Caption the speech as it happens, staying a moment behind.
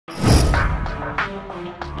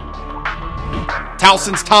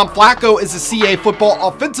Towson's Tom Flacco is the CAA Football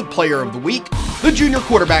Offensive Player of the Week. The junior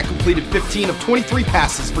quarterback completed 15 of 23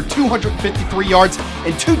 passes for 253 yards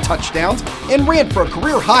and 2 touchdowns and ran for a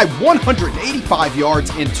career-high 185 yards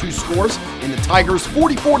and 2 scores in the Tigers'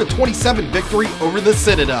 44-27 victory over the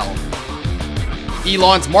Citadel.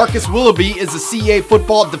 Elon's Marcus Willoughby is the CAA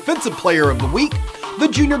Football Defensive Player of the Week. The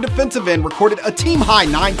junior defensive end recorded a team-high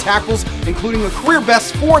 9 tackles, including a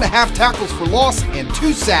career-best 4.5 tackles for loss and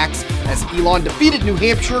 2 sacks, as Elon defeated New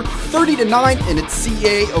Hampshire 30-9 in its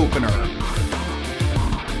CAA opener.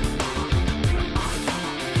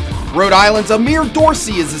 Rhode Island's Ahmere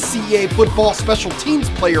Dorsey is the CAA Football Special Teams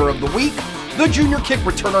Player of the Week. The junior kick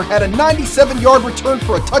returner had a 97-yard return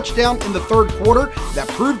for a touchdown in the third quarter that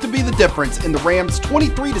proved to be the difference in the Rams'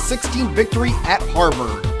 23-16 victory at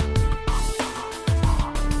Harvard.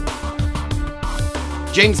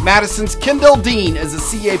 James Madison's Kyndel Dean is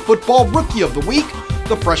the CAA Football Rookie of the Week.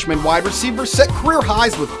 The freshman wide receiver set career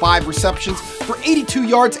highs with 5 receptions for 82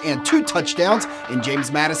 yards and 2 touchdowns in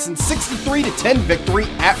James Madison's 63-10 victory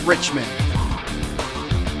at Richmond.